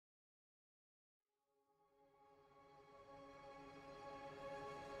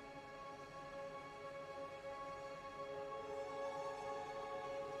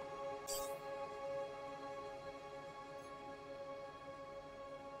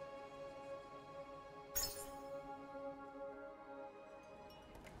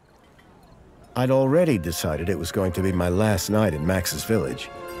I'd already decided it was going to be my last night in Max's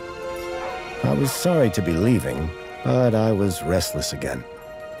village. I was sorry to be leaving, but I was restless again.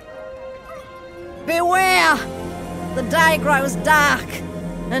 Beware! The day grows dark,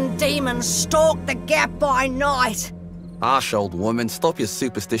 and demons stalk the gap by night. Harsh old woman, stop your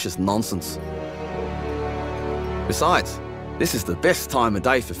superstitious nonsense. Besides, this is the best time of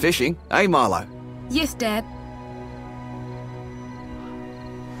day for fishing, eh, Milo? Yes, Dad.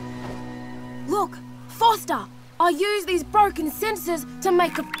 Look, Foster! I use these broken sensors to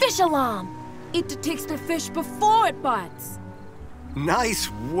make a fish alarm. It detects the fish before it bites. Nice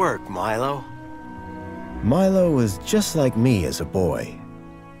work, Milo. Milo was just like me as a boy,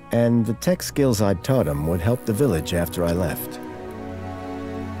 and the tech skills I'd taught him would help the village after I left.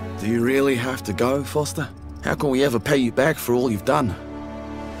 Do you really have to go, Foster? How can we ever pay you back for all you've done?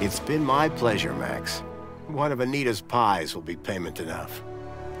 It's been my pleasure, Max. One of Anita's pies will be payment enough.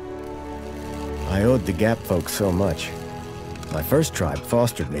 I owed the Gap folks so much. My first tribe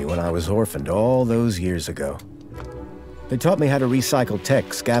fostered me when I was orphaned all those years ago. They taught me how to recycle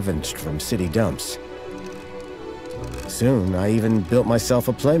tech scavenged from city dumps. Soon, I even built myself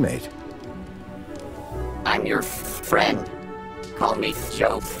a playmate. I'm your friend. Call me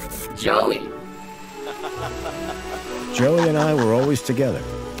Joey. Joey and I were always together.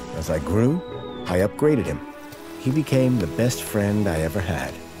 As I grew, I upgraded him. He became the best friend I ever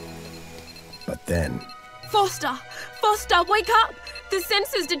had. But then... Foster! Foster, wake up! The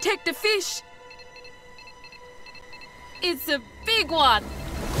sensors detect a fish. It's a big one.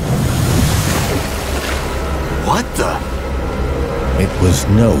 What the? It was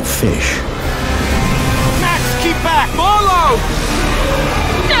no fish. Max, keep back! Milo!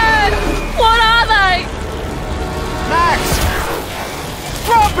 Dad! What are they? Max!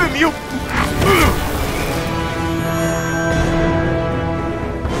 Drop him, you...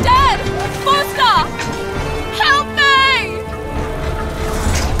 Dad! Foster! Help me!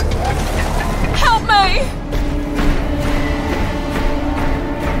 Help me!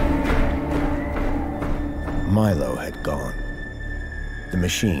 Milo had gone. The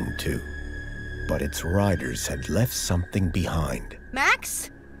machine, too. But its riders had left something behind. Max?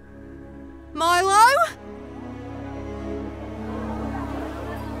 Milo?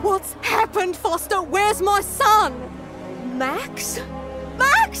 What's happened, Foster? Where's my son? Max?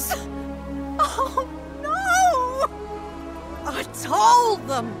 Max? Oh, no! I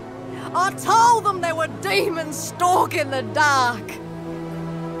told them there were demons stalking the dark.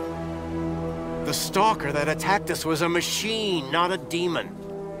 The stalker that attacked us was a machine, not a demon.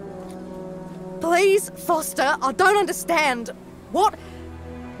 Please, Foster, I don't understand. What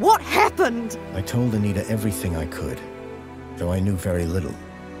happened? I told Anita everything I could, though I knew very little.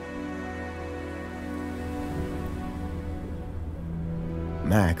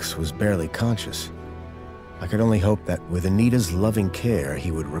 Max was barely conscious. I could only hope that with Anita's loving care, he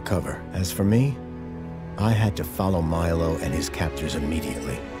would recover. As for me, I had to follow Milo and his captors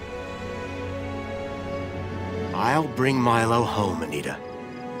immediately. I'll bring Milo home, Anita.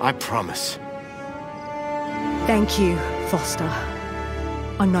 I promise. Thank you, Foster.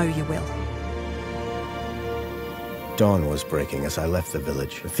 I know you will. Dawn was breaking as I left the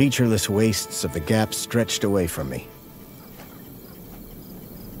village. The featureless wastes of the Gap stretched away from me.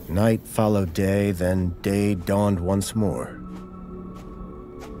 Night followed day, then day dawned once more.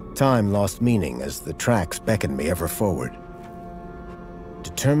 Time lost meaning as the tracks beckoned me ever forward.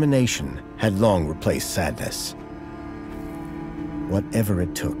 Determination had long replaced sadness. Whatever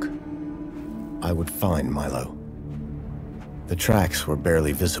it took, I would find Milo. The tracks were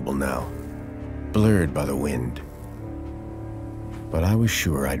barely visible now, blurred by the wind. But I was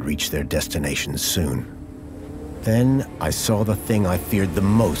sure I'd reach their destination soon. Then I saw the thing I feared the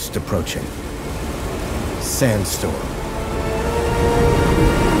most approaching. Sandstorm.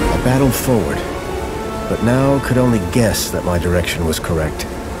 I battled forward, but now could only guess that my direction was correct.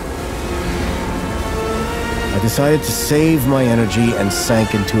 I decided to save my energy and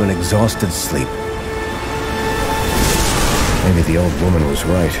sank into an exhausted sleep. Maybe the old woman was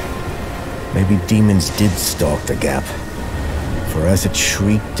right. Maybe demons did stalk the Gap. For as it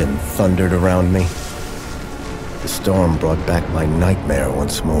shrieked and thundered around me, the storm brought back my nightmare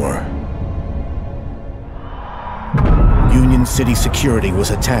once more. Union City security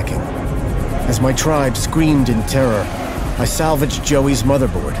was attacking. As my tribe screamed in terror, I salvaged Joey's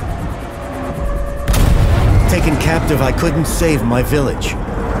motherboard. Taken captive, I couldn't save my village.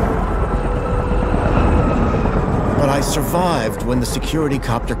 But I survived when the security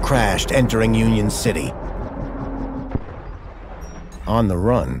copter crashed, entering Union City. On the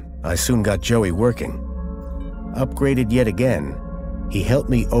run, I soon got Joey working. Upgraded yet again, He helped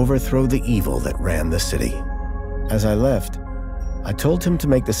me overthrow the evil that ran the city. As I left, I told him to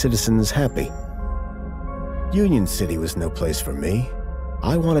make the citizens happy. Union City was no place for me.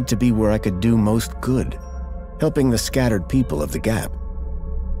 I wanted to be where I could do most good, helping the scattered people of the Gap.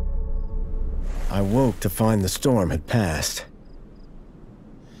 I woke to find the storm had passed.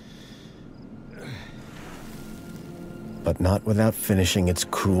 But not without finishing its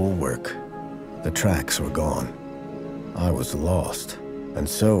cruel work. The tracks were gone. I was lost, and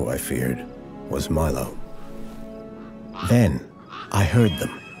so, I feared, was Milo. Then, I heard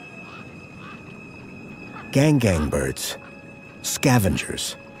them. Gang birds,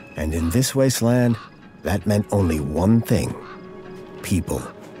 scavengers, and in this wasteland, that meant only one thing: people.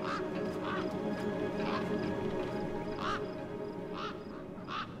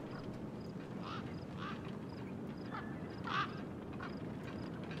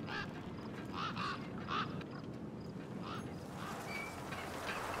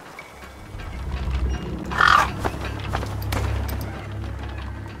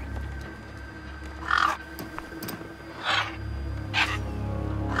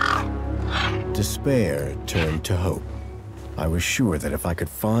 Despair turned to hope. I was sure that if I could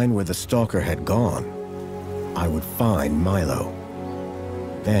find where the stalker had gone, I would find Milo.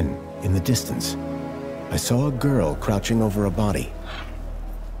 Then, in the distance, I saw a girl crouching over a body.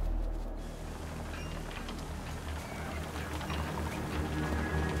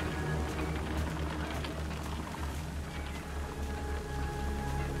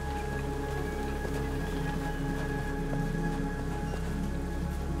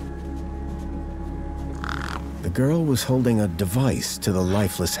 The girl was holding a device to the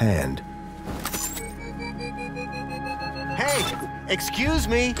lifeless hand. Hey! Excuse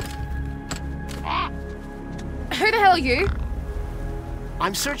me! Who the hell are you?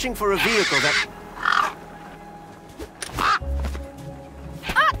 I'm searching for a vehicle that... Ah,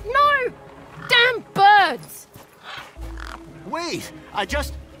 no! Damn birds! Wait! I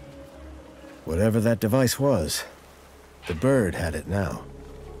just... Whatever that device was, the bird had it now.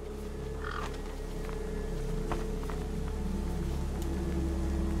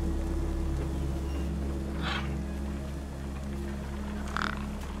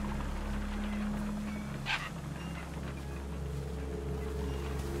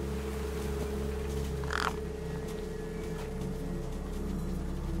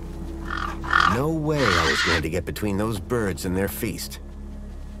 No way I was going to get between those birds and their feast.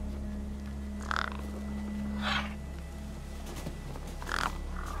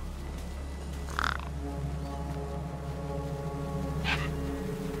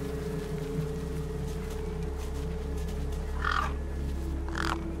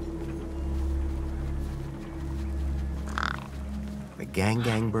 The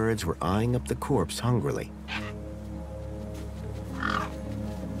gang birds were eyeing up the corpse hungrily.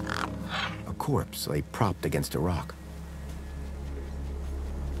 A corpse lay propped against a rock.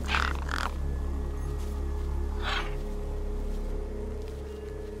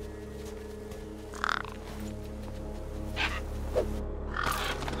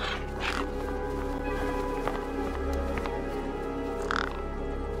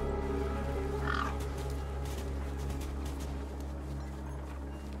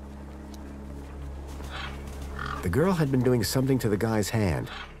 The girl had been doing something to the guy's hand.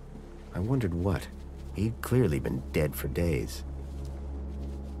 I wondered what. He'd clearly been dead for days.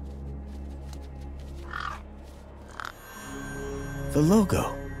 The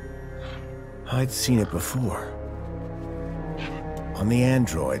logo. I'd seen it before. On the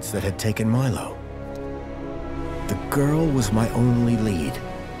androids that had taken Milo. The girl was my only lead.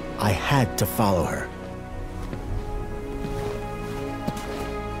 I had to follow her.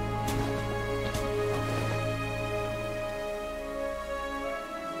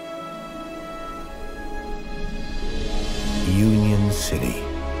 Union City.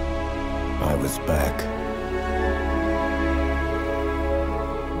 I was back.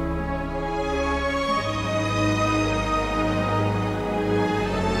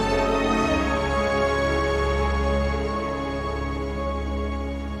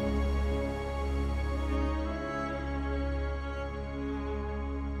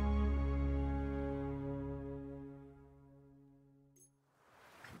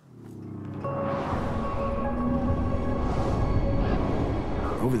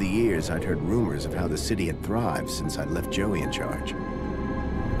 Over the years, I'd heard rumors of how the city had thrived since I'd left Joey in charge.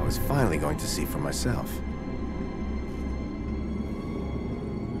 I was finally going to see for myself.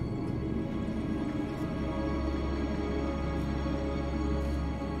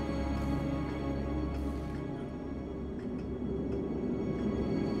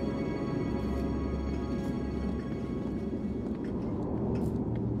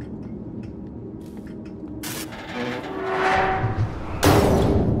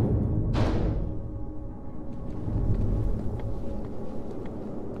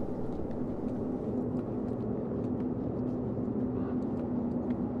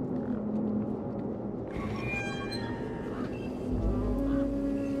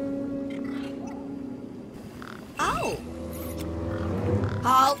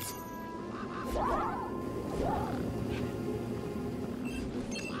 halt!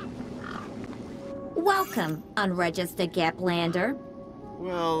 Welcome, unregistered Gaplander.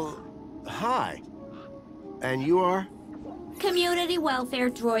 Well, hi. And you are? Community Welfare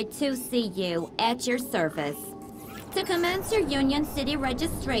Droid 2CU at your service. To commence your Union City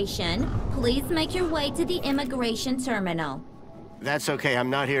registration, please make your way to the immigration terminal. That's okay, I'm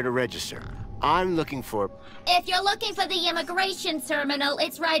not here to register. I'm looking for... If you're looking for the immigration terminal,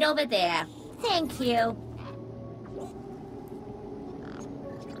 it's right over there. Thank you.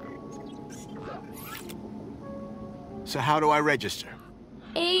 So how do I register?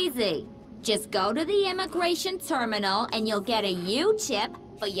 Easy. Just go to the immigration terminal and you'll get a U-chip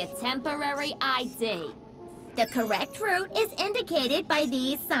for your temporary ID. The correct route is indicated by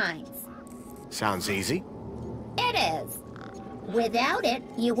these signs. Sounds easy. It is. Without it,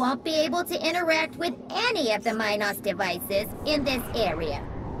 you won't be able to interact with any of the Minos devices in this area.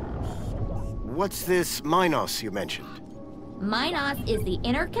 What's this Minos you mentioned? Minos is the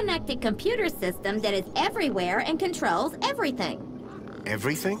interconnected computer system that is everywhere and controls everything.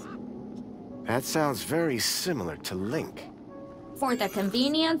 Everything? That sounds very similar to Link. For the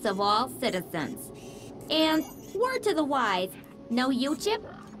convenience of all citizens. And, word to the wise, no U-chip,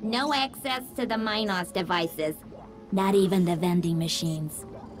 no access to the Minos devices. Not even the vending machines.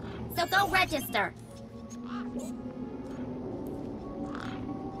 So go register.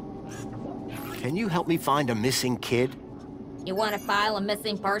 Can you help me find a missing kid? You want to file a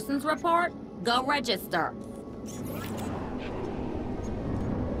missing persons report? Go register.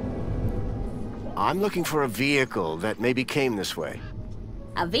 I'm looking for a vehicle that maybe came this way.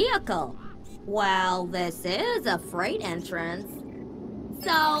 A vehicle? Well, this is a freight entrance.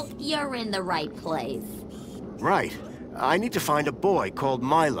 So, you're in the right place. Right. I need to find a boy called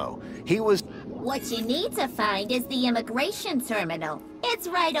Milo. He was... What you need to find is the immigration terminal. It's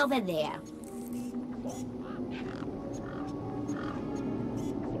right over there.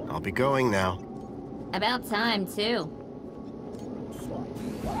 I'll be going now. About time, too.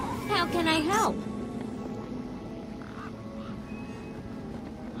 How can I help?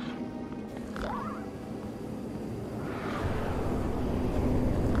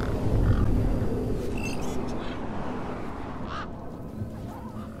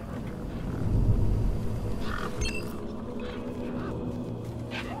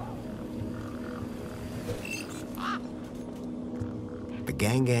 The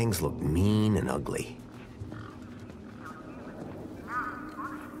gangs look mean and ugly.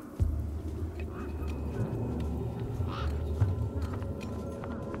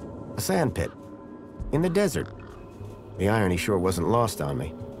 A sand pit. In the desert. The irony sure wasn't lost on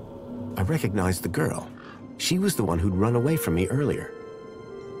me. I recognized the girl. She was the one who'd run away from me earlier.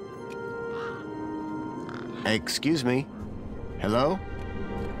 Excuse me. Hello?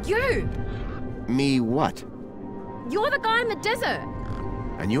 You! Me what? You're the guy in the desert!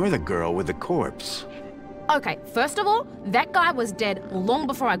 And you're the girl with the corpse. Okay, first of all, that guy was dead long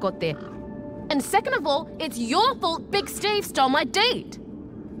before I got there. And second of all, it's your fault Big Steve stole my deed.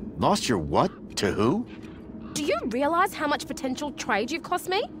 Lost your what? To who? Do you realize how much potential trade you've cost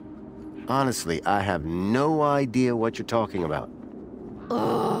me? Honestly, I have no idea what you're talking about.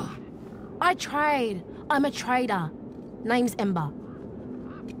 Ugh. I trade. I'm a trader. Name's Ember.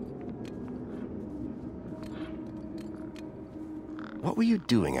 What were you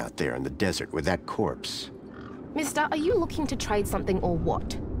doing out there in the desert with that corpse? Mister, are you looking to trade something or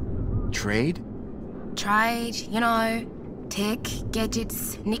what? Trade? Trade, you know, tech,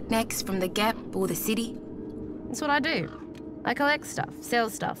 gadgets, knickknacks from the Gap or the city. That's what I do. I collect stuff,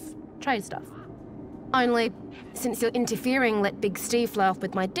 sell stuff, trade stuff. Only, since you're interfering, let Big Steve fly off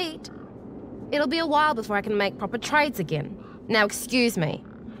with my deed, it'll be a while before I can make proper trades again. Now excuse me.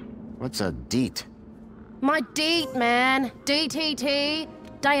 What's a deet? My DEET, man. DTT.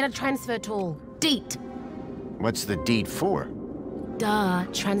 Data transfer tool. DEET. What's the deed for? Duh,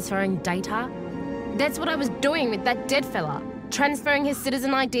 transferring data. That's what I was doing with that dead fella. Transferring his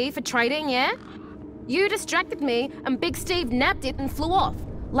citizen ID for trading, yeah? You distracted me, and Big Steve nabbed it and flew off.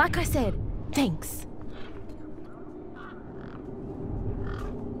 Like I said, thanks.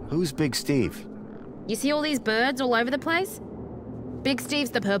 Who's Big Steve? You see all these birds all over the place? Big Steve's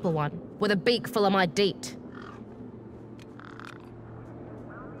the purple one, with a beak full of my DEET.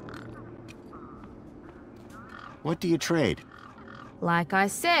 What do you trade? Like I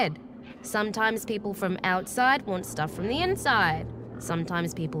said, sometimes people from outside want stuff from the inside.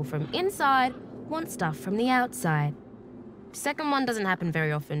 Sometimes people from inside want stuff from the outside. Second one doesn't happen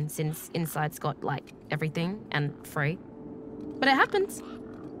very often since inside's got, like, everything and free. But it happens.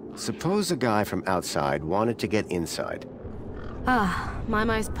 Suppose a guy from outside wanted to get inside. Ah, my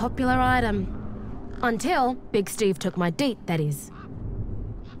most popular item. Until Big Steve took my deet, that is.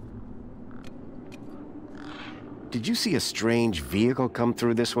 Did you see a strange vehicle come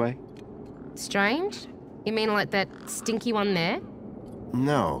through this way? Strange? You mean like that stinky one there?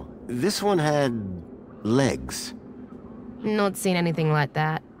 No, this one had legs. Not seen anything like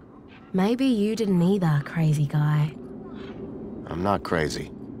that. Maybe you didn't either, crazy guy. I'm not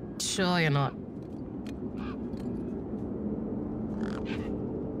crazy. Sure you're not.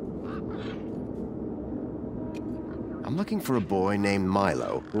 I'm looking for a boy named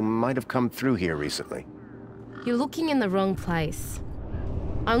Milo who might have come through here recently. You're looking in the wrong place.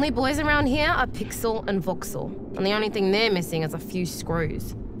 Only boys around here are Pixel and Voxel, and the only thing they're missing is a few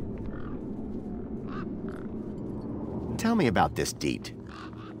screws. Tell me about this deet.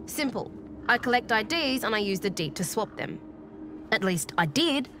 Simple. I collect IDs and I use the deet to swap them. At least I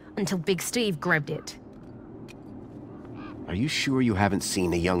did, until Big Steve grabbed it. Are you sure you haven't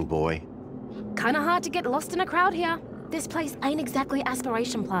seen a young boy? Kinda hard to get lost in a crowd here. This place ain't exactly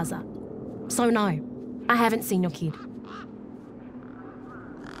Aspiration Plaza. So no, I haven't seen your kid.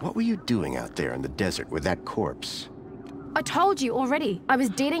 What were you doing out there in the desert with that corpse? I told you already, I was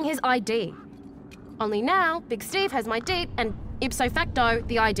deeting his ID. Only now, Big Steve has my deet and, ipso facto,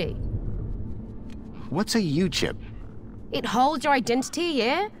 the ID. What's a U-chip? It holds your identity,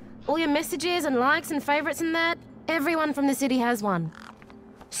 yeah? All your messages and likes and favorites and that. Everyone from the city has one.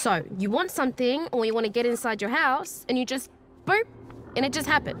 So, you want something or you want to get inside your house and you just boop, and it just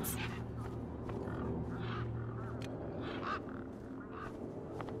happens.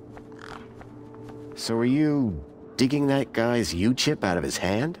 So are you digging that guy's U-chip out of his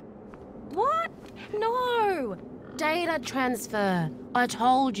hand? What? No! Data transfer. I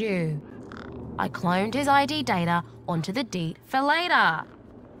told you. I cloned his ID data onto the deet for later.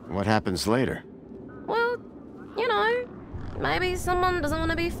 What happens later? Well, you know, maybe someone doesn't want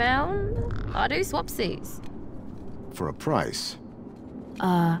to be found. I do swapsies. For a price?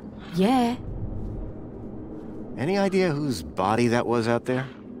 Yeah. Any idea whose body that was out there?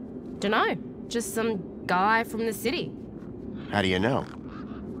 Dunno. Just some guy from the city. How do you know?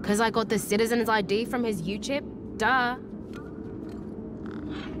 'Cause I got the citizen's ID from his U-chip. Duh.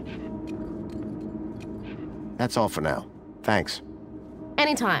 That's all for now. Thanks.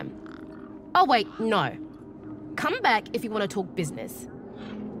 Anytime. Oh wait, no. Come back if you want to talk business.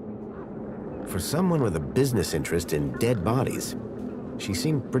 For someone with a business interest in dead bodies, she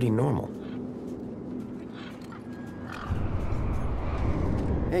seemed pretty normal.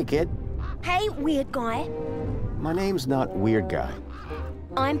 Hey, kid. Hey, weird guy. My name's not Weird Guy.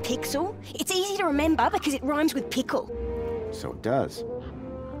 I'm Pixel. It's easy to remember because it rhymes with pickle. So it does.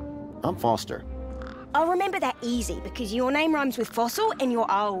 I'm Foster. I'll remember that easy because your name rhymes with fossil and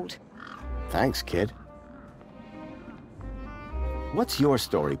you're old. Thanks, kid. What's your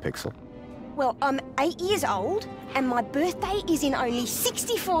story, Pixel? Well, I'm 8 years old and my birthday is in only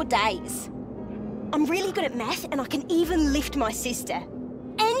 64 days. I'm really good at math and I can even lift my sister.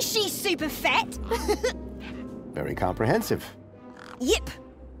 And she's super fat. Very comprehensive. Yep.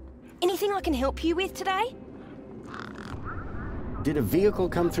 Anything I can help you with today? Did a vehicle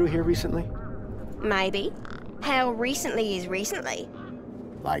come through here recently? Maybe. How recently is recently?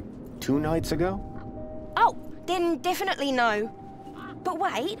 Like 2 nights ago? Oh, then definitely no. But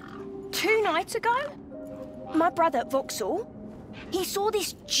wait, 2 nights ago? My brother, Voxel, he saw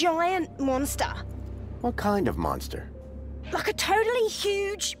this giant monster. What kind of monster? Like a totally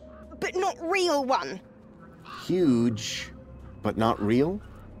huge, but not real one. Huge, but not real?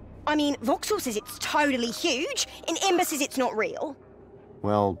 I mean, Voxel says it's totally huge, and Ember says it's not real.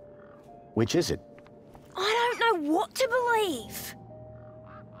 Well, which is it? I don't know what to believe.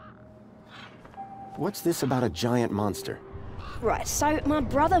 What's this about a giant monster? Right, so my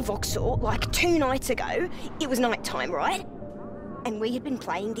brother Voxel, like 2 nights ago, it was night time, right? And we had been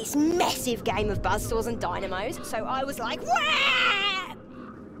playing this massive game of buzzsaws and dynamos, so I was like, wah!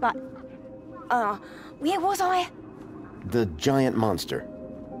 But, where was I? The giant monster.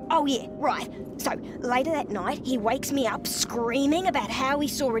 Oh yeah, right. So, later that night, he wakes me up screaming about how he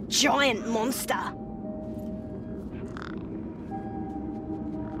saw a giant monster.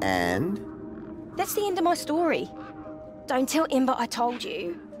 And? That's the end of my story. Don't tell Ember I told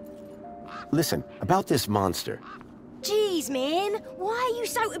you. Listen, about this monster. Jeez, man, why are you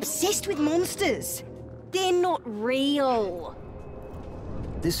so obsessed with monsters? They're not real.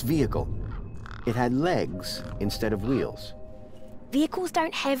 This vehicle, it had legs instead of wheels. Vehicles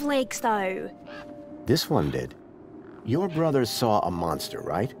don't have legs, though. This one did. Your brother saw a monster,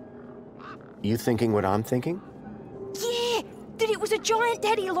 right? You thinking what I'm thinking? Yeah, that it was a giant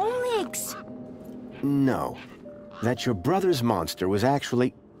daddy longlegs. No. That your brother's monster was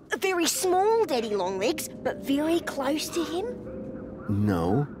actually... A very small Daddy Longlegs, but very close to him?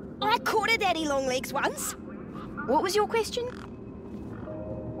 No. I caught a Daddy Longlegs once. What was your question?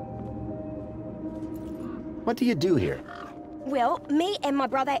 What do you do here? Well, me and my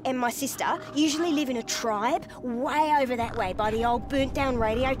brother and my sister usually live in a tribe way over that way by the old burnt-down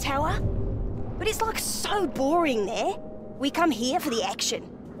radio tower. But it's like so boring there. We come here for the action.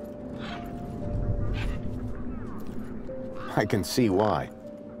 I can see why.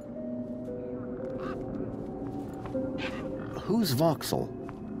 Who's Voxel?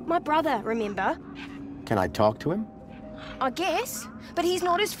 My brother, remember? Can I talk to him? I guess, but he's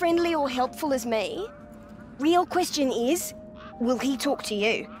not as friendly or helpful as me. Real question is, will he talk to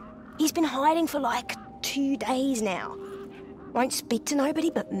you? He's been hiding for like 2 days now. Won't speak to nobody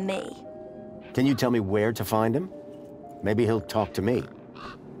but me. Can you tell me where to find him? Maybe he'll talk to me.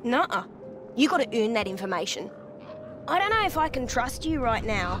 Nuh-uh. You gotta earn that information. I don't know if I can trust you right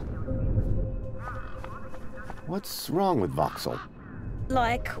now. What's wrong with Voxel?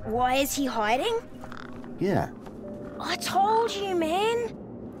 Like, why is he hiding? Yeah. I told you, man.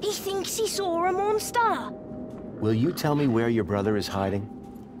 He thinks he saw a monster. Will you tell me where your brother is hiding?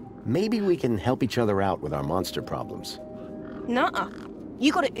 Maybe we can help each other out with our monster problems. Nuh-uh.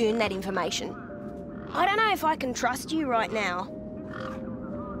 You gotta earn that information. I don't know if I can trust you right now.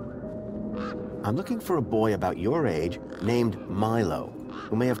 I'm looking for a boy about your age named Milo,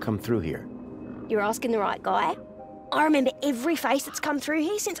 who may have come through here. You're asking the right guy. I remember every face that's come through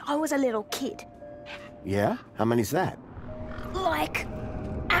here since I was a little kid. Yeah? How many's that? Like,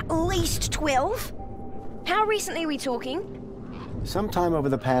 at least 12. How recently are we talking? Sometime over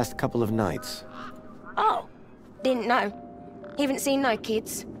the past couple of nights. Oh, didn't know. Haven't seen no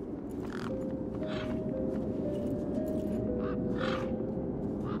kids.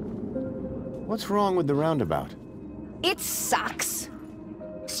 What's wrong with the roundabout? It sucks.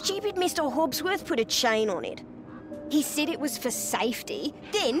 Stupid Mr. Hobbsworth put a chain on it. He said it was for safety.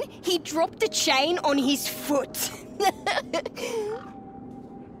 Then he dropped the chain on his foot.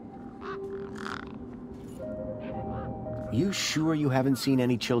 You sure you haven't seen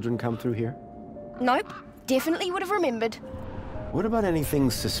any children come through here? Nope. Definitely would have remembered. What about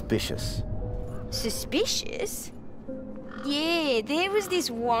anything suspicious? Suspicious? Yeah, there was this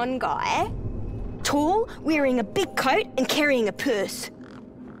one guy. Tall, wearing a big coat and carrying a purse.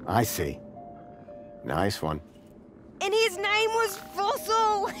 I see. Nice one. And his name was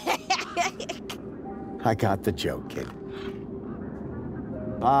Fossil! I got the joke, kid.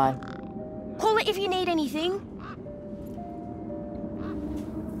 Bye. Call it if you need anything.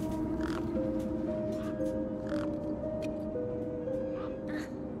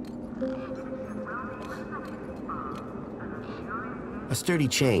 A sturdy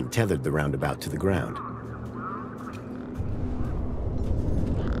chain tethered the roundabout to the ground.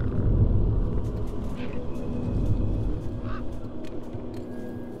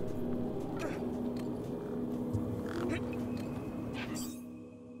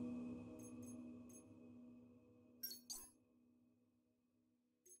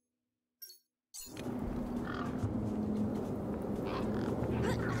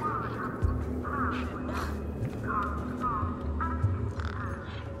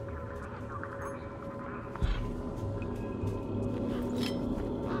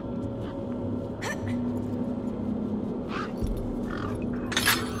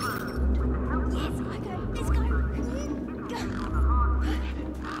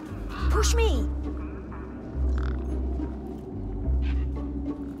 Push me!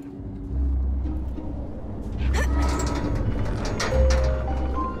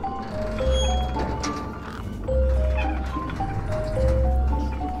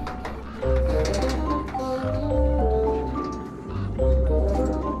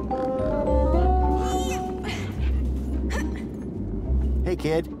 Hey,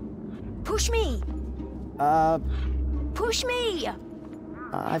 kid. Push me! Push me!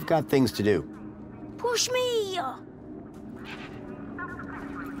 I've got things to do. Push me!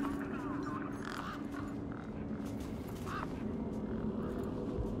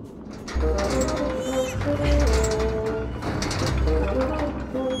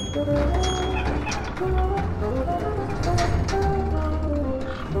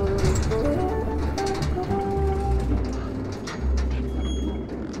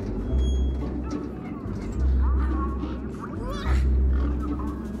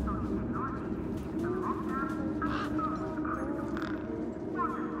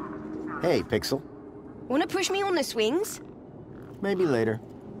 Hey, Pixel. Wanna push me on the swings? Maybe later.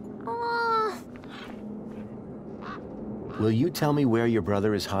 Oh, Will you tell me where your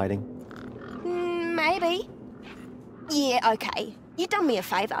brother is hiding? maybe. Yeah, okay. You done me a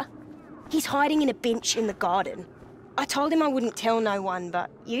favour. He's hiding in a bench in the garden. I told him I wouldn't tell no one, but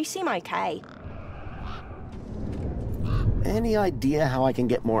you seem okay. Any idea how I can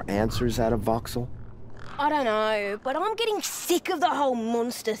get more answers out of Voxel? I don't know, but I'm getting sick of the whole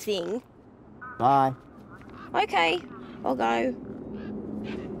monster thing. Bye. Okay, I'll go.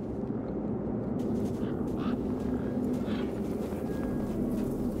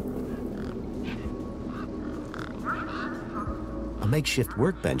 A makeshift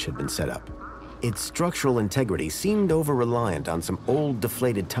workbench had been set up. Its structural integrity seemed over-reliant on some old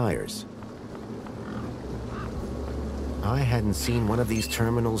deflated tires. I hadn't seen one of these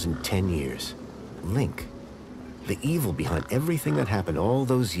terminals in 10 years. Link. The evil behind everything that happened all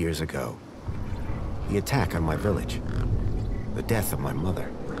those years ago. The attack on my village. The death of my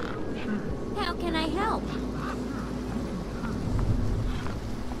mother. How can I help?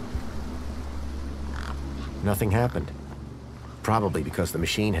 Nothing happened. Probably because the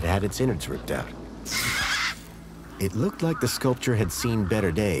machine had had its innards ripped out. It looked like the sculpture had seen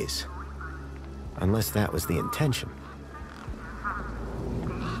better days. Unless that was the intention.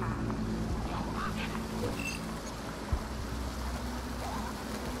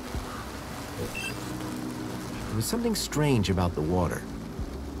 There was something strange about the water.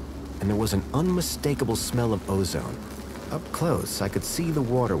 And there was an unmistakable smell of ozone. Up close, I could see the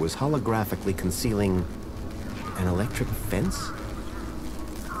water was holographically concealing an electric fence?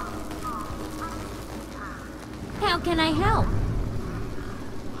 How can I help?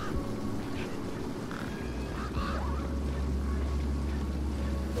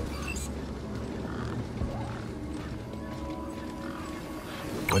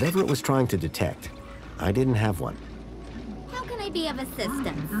 Whatever it was trying to detect, I didn't have one. How can I be of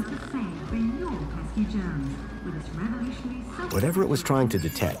assistance? Whatever it was trying to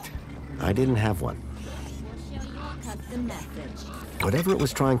detect, I didn't have one. Show you a custom message. Whatever it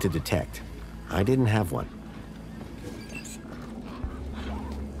was trying to detect, I didn't have one.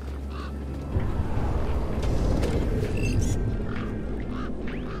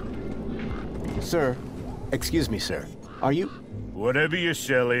 Sir, excuse me, sir. Are you... Whatever you're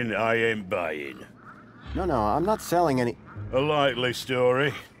selling, I ain't buying. No, I'm not selling any... A likely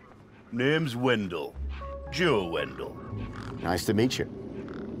story. Name's Wendell. Joe Wendell. Nice to meet you.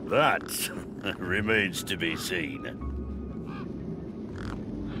 That remains to be seen.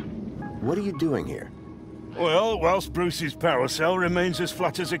 What are you doing here? Well, whilst Brucie's power cell remains as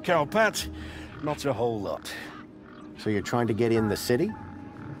flat as a cowpat, not a whole lot. So you're trying to get in the city?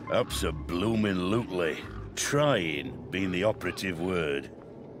 Abso-bloomin' Trying being the operative word.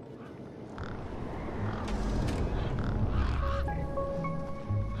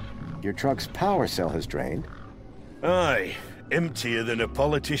 Your truck's power cell has drained. Aye, emptier than a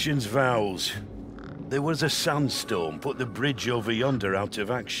politician's vows. There was a sandstorm put the bridge over yonder out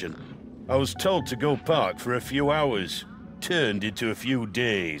of action. I was told to go park for a few hours. Turned into a few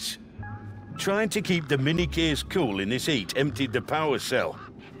days. Trying to keep the mini case cool in this heat emptied the power cell.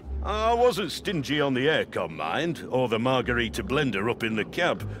 I wasn't stingy on the aircon, mind, or the margarita blender up in the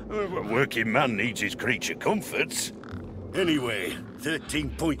cab. A working man needs his creature comforts. Anyway,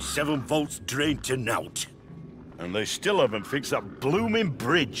 13.7 volts drained to naught. And they still haven't fixed that blooming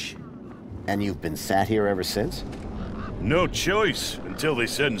bridge. And you've been sat here ever since? No choice, until they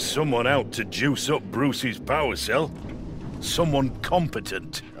send someone out to juice up Brucie's power cell. Someone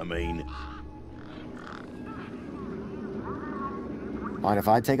competent, I mean. Mind if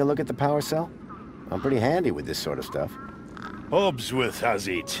I take a look at the power cell? I'm pretty handy with this sort of stuff. Hobbsworth has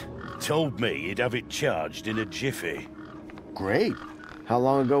it. Told me he'd have it charged in a jiffy. Great. How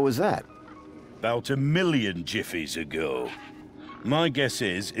long ago was that? About 1 million jiffies ago. My guess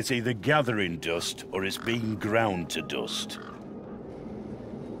is it's either gathering dust or it's being ground to dust.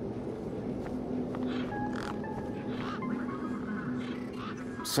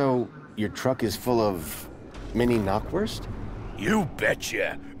 So, your truck is full of mini knockwurst? You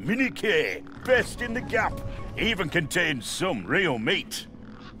betcha! Mini K, best in the gap. Even contains some real meat.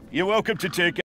 You're welcome to take